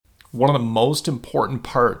One of the most important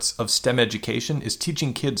parts of STEM education is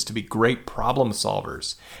teaching kids to be great problem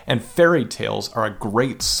solvers, and fairy tales are a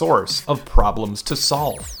great source of problems to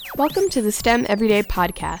solve. Welcome to the STEM Everyday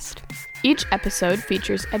Podcast. Each episode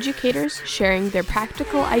features educators sharing their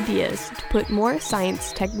practical ideas to put more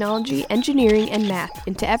science, technology, engineering, and math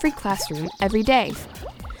into every classroom every day.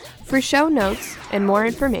 For show notes and more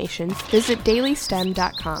information, visit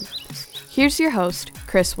dailystem.com. Here's your host,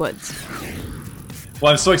 Chris Woods.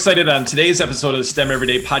 Well, I'm so excited on today's episode of the STEM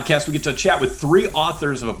Everyday Podcast. We get to chat with three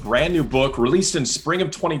authors of a brand new book released in spring of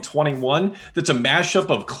 2021 that's a mashup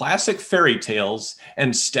of classic fairy tales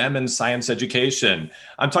and STEM and science education.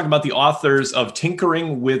 I'm talking about the authors of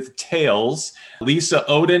Tinkering with Tales, Lisa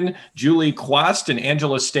Ohden, Julie Quast, and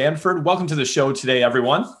Angela Stanford. Welcome to the show today,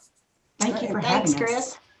 everyone. Thank you for having us.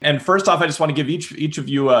 Chris. And first off, I just want to give each of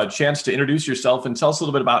you a chance to introduce yourself and tell us a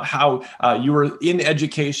little bit about how you were in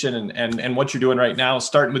education and what you're doing right now,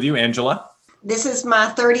 starting with you, Angela. This is my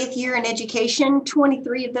 30th year in education,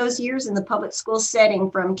 23 of those years in the public school setting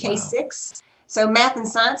from K-6. Wow. So math and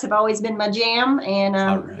science have always been my jam,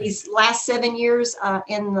 and these last 7 years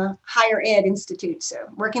in the higher ed institute. So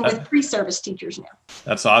working with pre-service teachers now.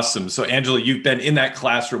 That's awesome. So Angela, you've been in that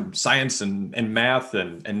classroom, science and math,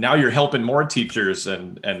 and now you're helping more teachers,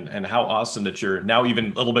 and how awesome that you're now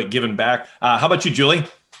even a little bit giving back. How about you, Julie?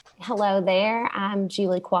 Hello there. I'm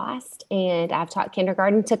Julie Quast, and I've taught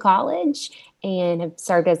kindergarten to college and have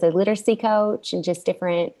served as a literacy coach and just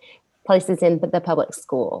different places in the public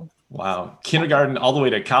school. Wow. Kindergarten all the way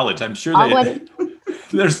to college. I'm sure that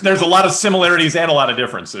there's a lot of similarities and a lot of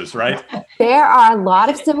differences, right? There are a lot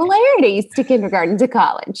of similarities to kindergarten to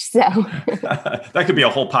college. So that could be a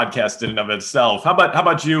whole podcast in and of itself. How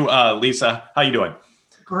about you, Lisa? How you doing?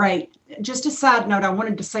 Great. Just a side note, I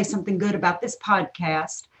wanted to say something good about this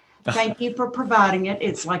podcast. Thank you for providing it.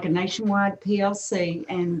 It's like a nationwide PLC,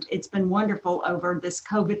 and it's been wonderful over this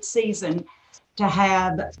COVID season to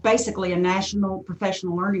have basically a national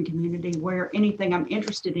professional learning community where anything I'm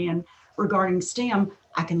interested in regarding STEM,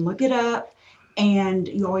 I can look it up, and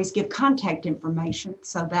you always give contact information.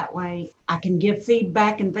 So that way I can give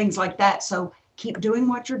feedback and things like that. So keep doing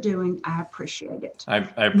what you're doing. I appreciate it. I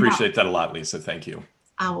appreciate that a lot, Lisa. Thank you.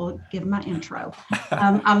 I will give my intro.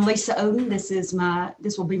 I'm Lisa Ohden.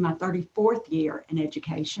 This will be my 34th year in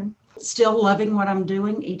education. Still loving what I'm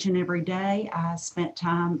doing each and every day. I spent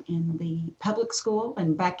time in the public school,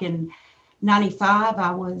 and back in 95,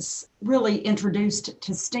 I was really introduced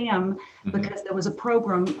to STEM because there was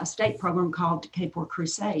a state program called K4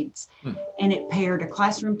 Crusades, and it paired a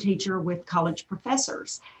classroom teacher with college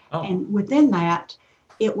professors. Oh. And within that,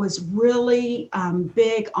 it was really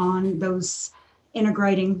big on those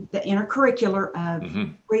integrating the intercurricular of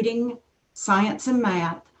reading, science, and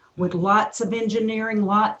math with lots of engineering,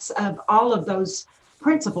 lots of all of those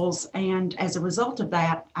principles. And as a result of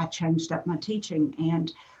that, I changed up my teaching,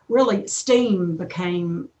 and really STEAM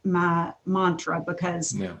became my mantra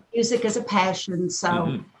because music is a passion.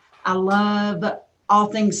 So I love all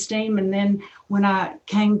things STEAM. And then when I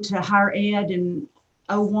came to higher ed in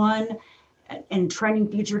 01 and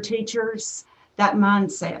training future teachers, that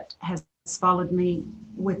mindset has followed me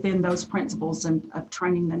within those principles and of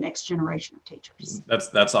training the next generation of teachers.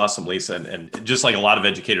 That's awesome, Lisa. And just like a lot of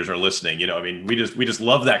educators are listening, we just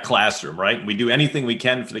love that classroom, right? We do anything we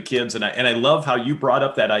can for the kids. And I love how you brought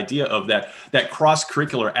up that idea of that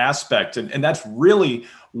cross-curricular aspect. And that's really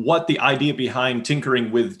what the idea behind Tinkering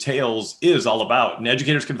with Tales is all about. And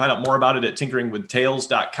educators can find out more about it at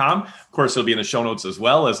tinkeringwithtales.com. Of course, it'll be in the show notes as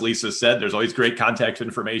well. As Lisa said, there's always great contact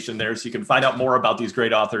information there, so you can find out more about these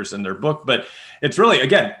great authors and their book. But it's really,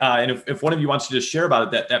 again, and if one of you wants to just share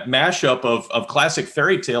about it, that mashup of classic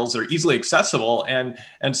fairy tales that are easily accessible and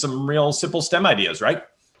some real simple STEM ideas, right?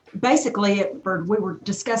 Basically, we were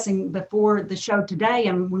discussing before the show today,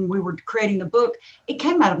 and when we were creating the book, it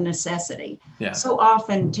came out of necessity. Yeah. So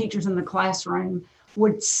often teachers in the classroom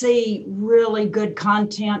would see really good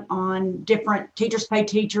content on different Teachers Pay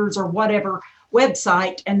Teachers or whatever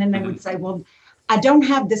website, and then they would say, well, I don't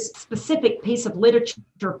have this specific piece of literature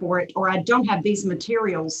for it, or I don't have these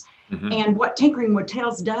materials. And what Tinkering with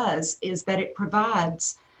Tales does is that it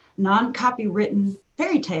provides non-copywritten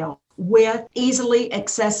fairy tale with easily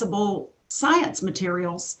accessible science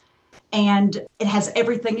materials. And it has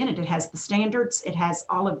everything in it. It has the standards. It has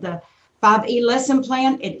all of the 5E lesson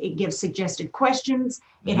plan. It gives suggested questions.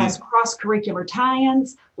 It has cross-curricular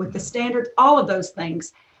tie-ins with the standards, all of those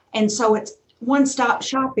things. And so it's one-stop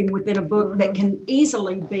shopping within a book that can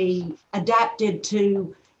easily be adapted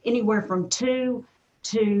to anywhere from 2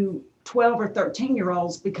 to 12 or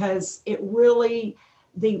 13-year-olds, because it really,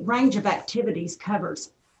 the range of activities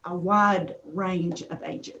covers a wide range of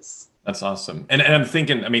ages. That's awesome. And I'm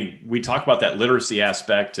thinking, I mean, we talk about that literacy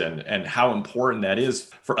aspect and how important that is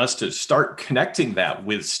for us to start connecting that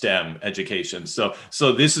with STEM education. So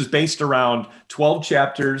this is based around 12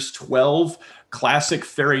 chapters, 12 classic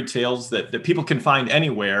fairy tales that people can find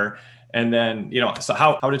anywhere. And then, so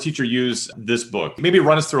how would a teacher use this book? Maybe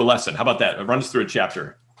run us through a lesson. How about that? Run us through a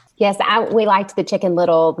chapter. Yes, we liked the Chicken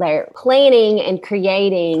Little. They're planning and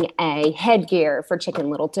creating a headgear for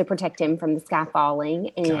Chicken Little to protect him from the sky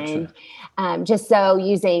falling. And just so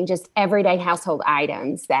using just everyday household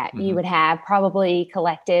items that you would have probably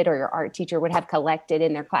collected, or your art teacher would have collected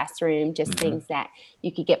in their classroom, just things that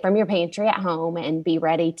you could get from your pantry at home and be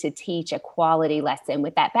ready to teach a quality lesson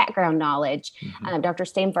with that background knowledge. Dr.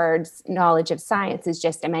 Stanford's knowledge of science is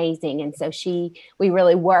just amazing. And so we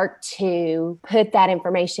really worked to put that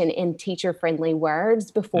information in teacher-friendly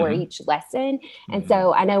words before each lesson. And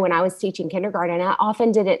so I know when I was teaching kindergarten, I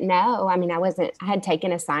often didn't know. I mean, I had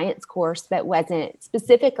taken a science course, but wasn't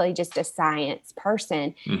specifically just a science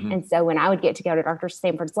person. And so when I would get to go to Dr.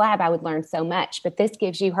 Stanford's lab, I would learn so much. But this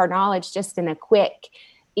gives you her knowledge just in a quick,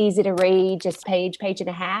 easy to read, just page and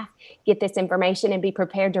a half, get this information and be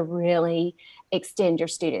prepared to really extend your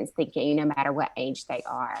students' thinking, no matter what age they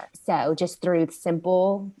are. So just through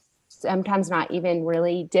simple, sometimes not even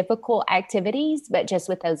really difficult activities, but just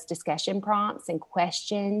with those discussion prompts and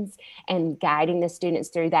questions and guiding the students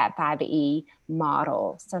through that 5E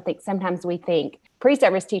model. So I think sometimes we think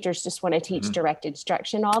pre-service teachers just want to teach direct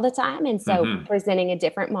instruction all the time. And so presenting a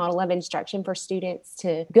different model of instruction for students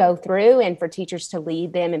to go through and for teachers to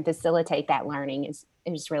lead them and facilitate that learning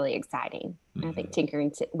is really exciting. And I think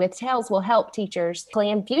Tinkering with Tales will help teachers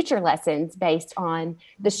plan future lessons based on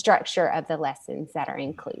the structure of the lessons that are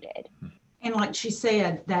included. And like she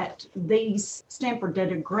said, that Stanford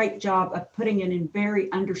did a great job of putting it in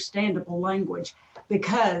very understandable language,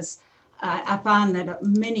 because I find that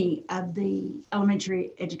many of the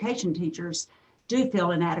elementary education teachers do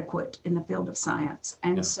feel inadequate in the field of science.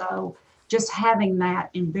 And so just having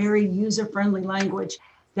that in very user-friendly language,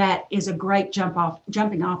 that is a great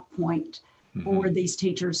jumping off point for these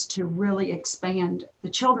teachers to really expand the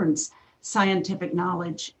children's scientific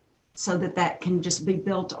knowledge, so that can just be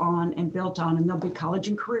built on, and they'll be college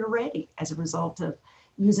and career ready as a result of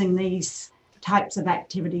using these types of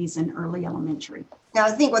activities in early elementary. Now,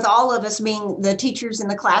 I think with all of us being the teachers in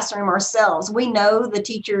the classroom ourselves, we know the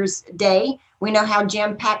teacher's day. We know how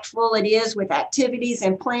jam-packed full it is with activities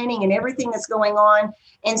and planning and everything that's going on.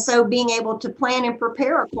 And so being able to plan and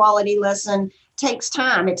prepare a quality lesson takes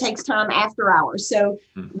time. It takes time after hours. So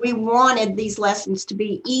we wanted these lessons to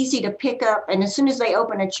be easy to pick up. And as soon as they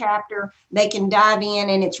open a chapter, they can dive in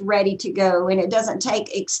and it's ready to go. And it doesn't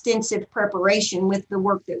take extensive preparation with the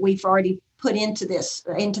work that we've already put into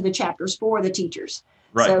the chapters for the teachers.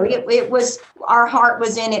 Right. So it was, our heart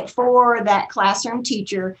was in it for that classroom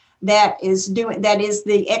teacher that is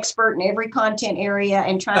the expert in every content area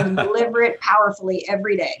and trying to deliver it powerfully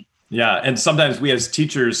every day. Yeah, and sometimes we as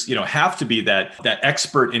teachers, have to be that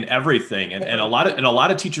expert in everything, and a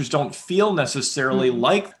lot of teachers don't feel necessarily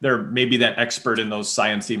like they're maybe that expert in those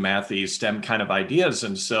sciencey, mathy, STEM kind of ideas.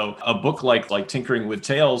 And so a book like Tinkering with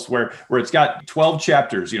Tales, where it's got 12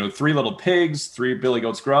 chapters, 3 little pigs, 3 Billy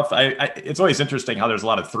Goats Gruff. It's always interesting how there's a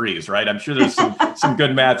lot of threes, right? I'm sure there's some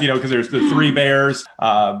good math, because there's the 3 bears,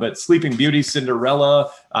 but Sleeping Beauty,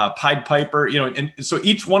 Cinderella, Pied Piper, and so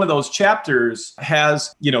each one of those chapters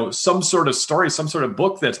has, some sort of story, some sort of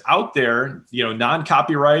book that's out there,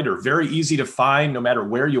 non-copyright or very easy to find no matter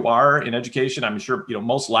where you are in education. I'm sure,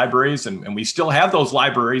 most libraries, and we still have those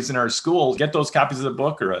libraries in our schools, get those copies of the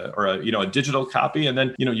book or a digital copy, and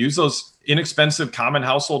then, use those inexpensive common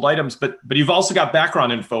household items. But you've also got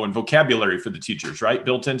background info and vocabulary for the teachers, right?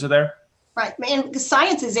 Built into there. Right. And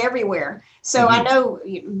science is everywhere. So I know,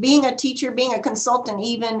 being a teacher, being a consultant,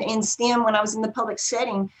 even in STEM, when I was in the public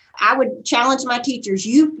setting, I would challenge my teachers.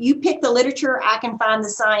 You pick the literature, I can find the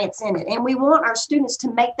science in it. And we want our students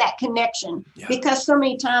to make that connection, because so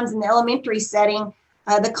many times in the elementary setting,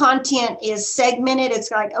 the content is segmented.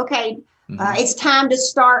 It's like, okay, it's time to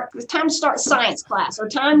start science class or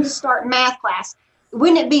time to start math class.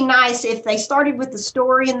 Wouldn't it be nice if they started with the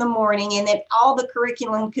story in the morning and that all the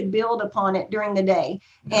curriculum could build upon it during the day?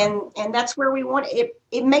 And that's where we want it.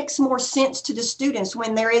 It makes more sense to the students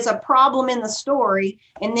when there is a problem in the story,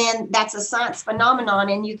 and then that's a science phenomenon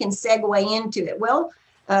and you can segue into it. Well,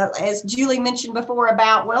 As Julie mentioned before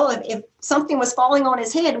about, well, if something was falling on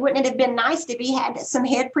his head, wouldn't it have been nice if he had some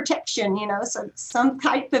head protection, so some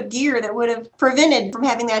type of gear that would have prevented from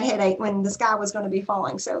having that headache when the sky was going to be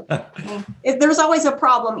falling. So there's always a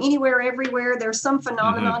problem anywhere, everywhere. There's some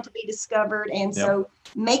phenomenon to be discovered. And so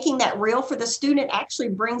making that real for the student actually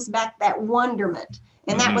brings back that wonderment.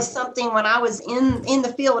 And that was something when I was in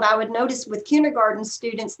the field, I would notice with kindergarten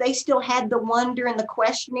students, they still had the wonder and the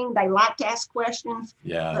questioning. They like to ask questions.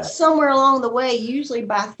 Yeah. But somewhere along the way, usually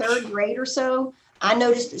by third grade or so, I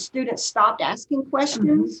noticed that students stopped asking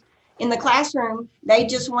questions in the classroom. They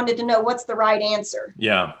just wanted to know what's the right answer.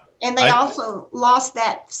 Yeah. And they also lost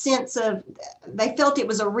that sense of, they felt it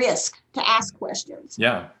was a risk to ask questions.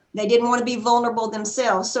 Yeah. They didn't want to be vulnerable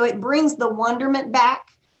themselves. So it brings the wonderment back,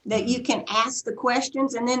 that you can ask the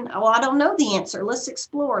questions and then, I don't know the answer. Let's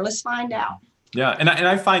explore. Let's find out. Yeah. And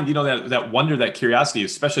I find, that wonder, that curiosity,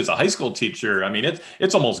 especially as a high school teacher, I mean,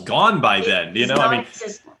 it's almost gone by then,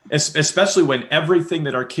 especially when everything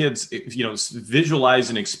that our kids, visualize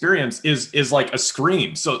and experience is like a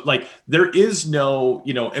screen. So like there is no,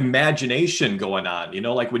 imagination going on,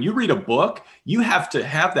 like when you read a book, you have to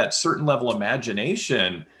have that certain level of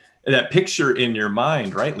imagination, that picture in your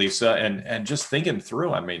mind, right, Lisa? And just thinking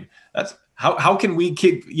through, I mean, that's how can we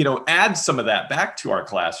keep, add some of that back to our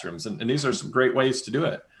classrooms? And these are some great ways to do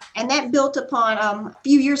it. And that built upon, a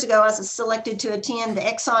few years ago, I was selected to attend the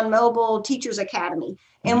ExxonMobil Teachers Academy.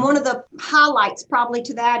 And one of the highlights probably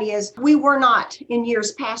to that is we were not in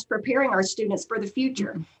years past preparing our students for the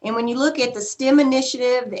future. And when you look at the STEM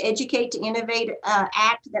initiative, the Educate to Innovate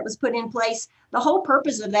Act that was put in place, the whole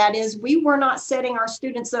purpose of that is we were not setting our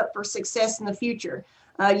students up for success in the future.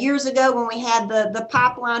 Years ago, when we had the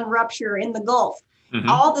pipeline rupture in the Gulf,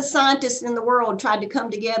 all the scientists in the world tried to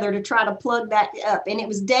come together to try to plug that up. And it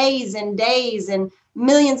was days and days and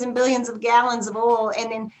millions and billions of gallons of oil. And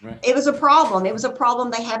then it was a problem. It was a problem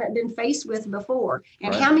they haven't been faced with before.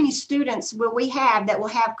 And how many students will we have that will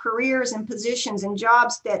have careers and positions and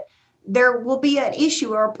jobs that there will be an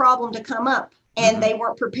issue or a problem to come up and they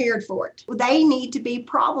weren't prepared for it? They need to be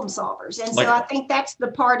problem solvers. And so I think that's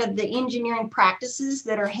the part of the engineering practices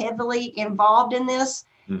that are heavily involved in this.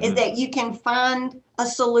 Is that you can find a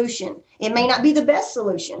solution. It may not be the best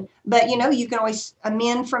solution, but you can always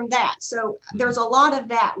amend from that. So there's a lot of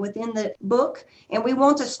that within the book. And we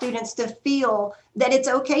want the students to feel that it's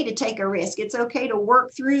okay to take a risk. It's okay to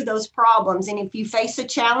work through those problems. And if you face a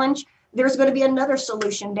challenge, there's going to be another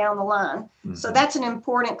solution down the line. So that's an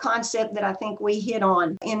important concept that I think we hit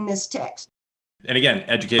on in this text. And again,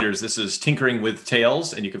 educators, this is Tinkering with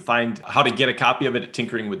Tales, and you can find how to get a copy of it at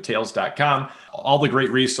tinkeringwithtales.com. All the great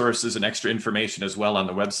resources and extra information as well on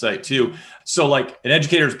the website too. So like an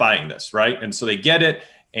educator's buying this, right? And so they get it,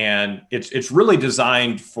 and it's really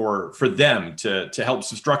designed for them to help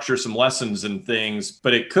structure some lessons and things,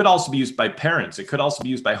 but it could also be used by parents. It could also be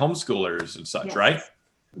used by homeschoolers and such, right?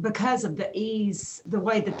 Because of the ease, the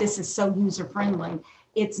way that this is so user-friendly,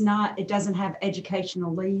 it doesn't have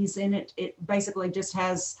educational leads in it. It basically just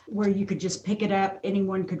has where you could just pick it up.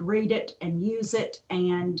 Anyone could read it and use it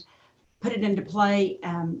and put it into play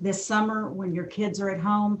this summer when your kids are at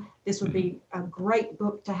home. This would be a great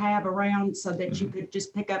book to have around so that you could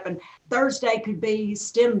just pick up, and Thursday could be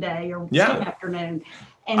STEM day or STEM afternoon.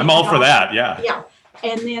 And I'm all for that. Yeah. Yeah.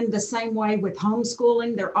 And then the same way with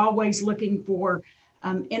homeschooling, they're always looking for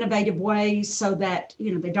innovative ways so that,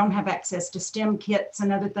 they don't have access to STEM kits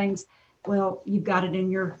and other things. Well, you've got it in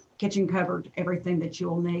your kitchen cupboard, everything that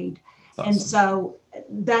you'll need. Awesome. And so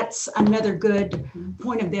that's another good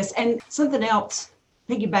point of this. And something else,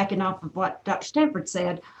 piggybacking off of what Dr. Stanford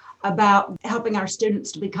said about helping our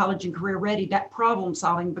students to be college and career ready, that problem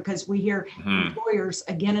solving, because we hear employers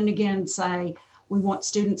again and again say, we want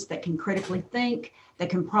students that can critically think, that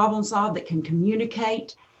can problem solve, that can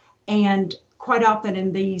communicate. And quite often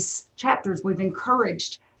in these chapters, we've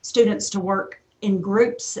encouraged students to work in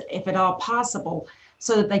groups, if at all possible,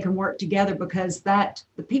 so that they can work together, because the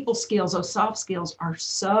people skills, those soft skills are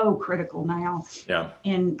so critical now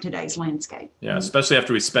in today's landscape. Yeah, especially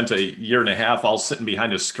after we spent a year and a half all sitting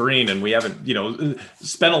behind a screen and we haven't,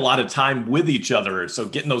 spent a lot of time with each other. So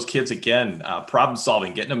getting those kids again, problem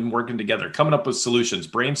solving, getting them working together, coming up with solutions,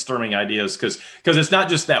 brainstorming ideas, because it's not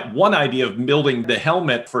just that one idea of building the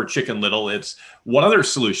helmet for Chicken Little. It's what other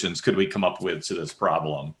solutions could we come up with to this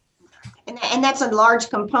problem? And that's a large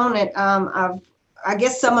component of, I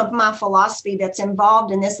guess, some of my philosophy that's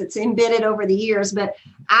involved in this. It's embedded over the years, but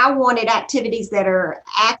I wanted activities that are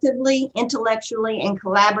actively, intellectually, and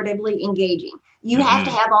collaboratively engaging. You have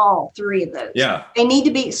to have all three of those. Yeah.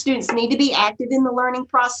 Students need to be active in the learning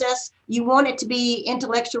process. You want it to be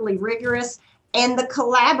intellectually rigorous, And the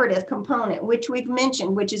collaborative component, which we've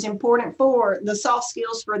mentioned, which is important for the soft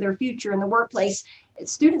skills for their future in the workplace.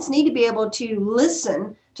 Students need to be able to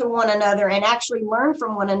listen to one another and actually learn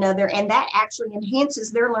from one another, and that actually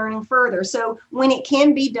enhances their learning further. So when it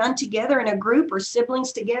can be done together in a group or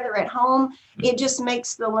siblings together at home, it just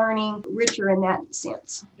makes the learning richer in that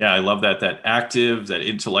sense. Yeah, I love that active, that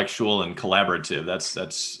intellectual and collaborative.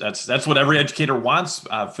 That's what every educator wants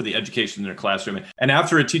for the education in their classroom. And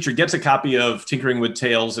after a teacher gets a copy of Tinkering with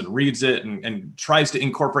Tales and reads it and tries to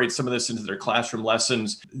incorporate some of this into their classroom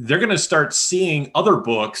lessons, they're going to start seeing other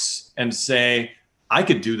books and say, I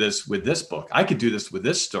could do this with this book. I could do this with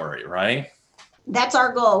this story, right? That's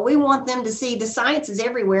our goal. We want them to see the science is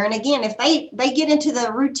everywhere. And again, if they get into the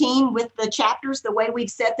routine with the chapters, the way we've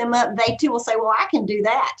set them up, they too will say, well, I can do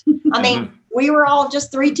that. I mean, we were all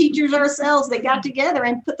just 3 teachers ourselves that got together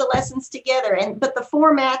and put the lessons together. But the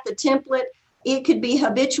format, the template, it could be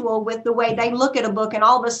habitual with the way they look at a book. And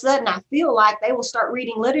all of a sudden, I feel like they will start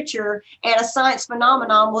reading literature and a science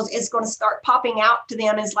phenomenon is going to start popping out to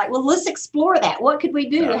them. It's like, well, let's explore that. What could we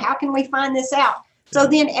do? How can we find this out? So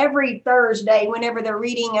then every Thursday, whenever they're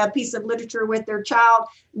reading a piece of literature with their child,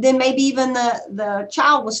 then maybe even the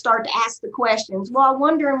child will start to ask the questions. Well, I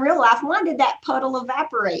wonder in real life, why did that puddle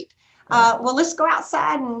evaporate? Well, let's go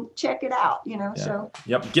outside and check it out, so.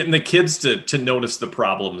 Yep. Getting the kids to notice the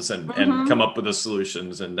problems and come up with the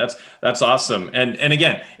solutions. And that's awesome. And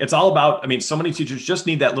again, it's all about, so many teachers just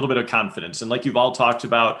need that little bit of confidence. And like you've all talked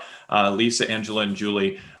about, Lisa, Angela, and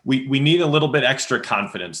Julie, we need a little bit extra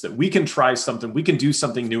confidence that we can try something, we can do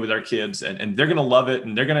something new with our kids, and they're going to love it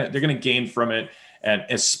and they're going to gain from it. And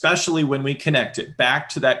especially when we connect it back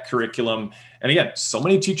to that curriculum. And again, so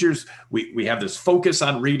many teachers, we have this focus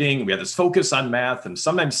on reading, we have this focus on math, and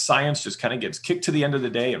sometimes science just kind of gets kicked to the end of the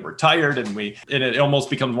day and we're tired and it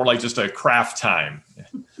almost becomes more like just a craft time.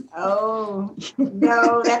 Oh,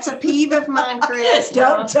 no, that's a peeve of mine, Chris.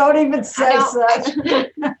 Don't even say such.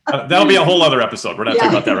 That'll be a whole other episode. We're not talking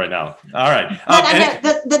about that right now. All right.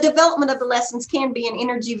 The development of the lessons can be an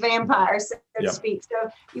energy vampire, so to speak.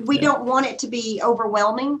 So we don't want it to be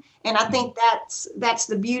overwhelming. And I think that's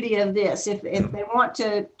the beauty of this. If they want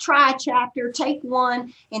to try a chapter, take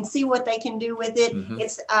one and see what they can do with it.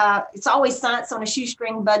 It's always science on a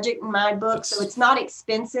shoestring budget in my book, so it's not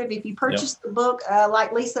expensive. If you purchase the book,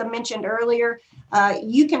 like Lisa mentioned earlier,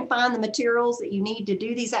 you can find the materials that you need to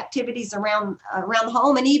do these activities around the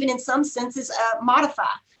home, and even in some senses modify.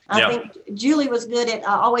 I think Julie was good at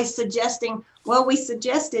always suggesting. Well, we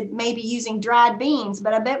suggested maybe using dried beans,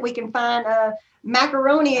 but I bet we can find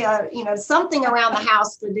macaroni, something around the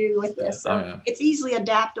house to do with this. So it's easily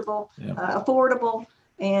adaptable, affordable,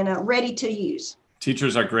 and ready to use.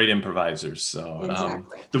 Teachers are great improvisers. So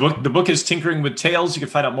exactly. The book is Tinkering with Tales. You can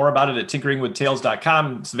find out more about it at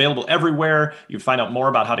tinkeringwithtales.com. It's available everywhere. You can find out more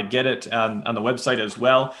about how to get it on the website as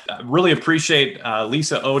well. Really appreciate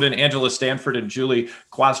Lisa Oden, Angela Stanford, and Julie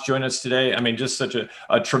Quast join us today. Just such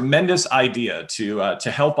a tremendous idea to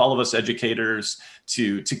help all of us educators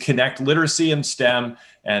to connect literacy and STEM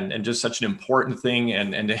and just such an important thing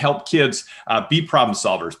and to help kids be problem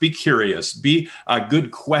solvers, be curious, be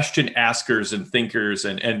good question askers and thinkers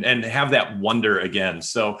and have that wonder again.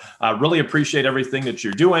 So really appreciate everything that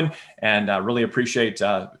you're doing and really appreciate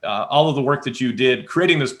all of the work that you did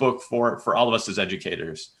creating this book for all of us as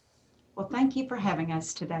educators. Well, thank you for having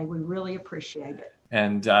us today. We really appreciate it.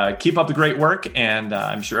 And keep up the great work. And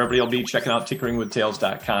I'm sure everybody will be checking out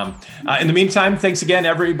tinkeringwithtales.com. In the meantime, thanks again,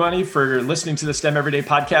 everybody, for listening to the STEM Everyday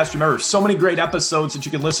podcast. Remember, so many great episodes that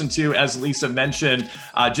you can listen to, as Lisa mentioned,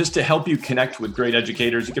 just to help you connect with great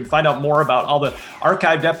educators. You can find out more about all the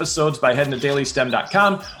archived episodes by heading to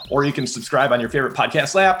dailystem.com, or you can subscribe on your favorite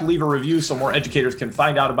podcast app, leave a review so more educators can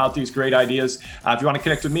find out about these great ideas. If you want to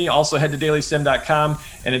connect with me, also head to dailystem.com.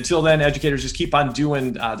 And until then, educators, just keep on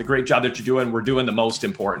doing the great job that you're doing. We're doing the most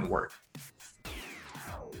important work.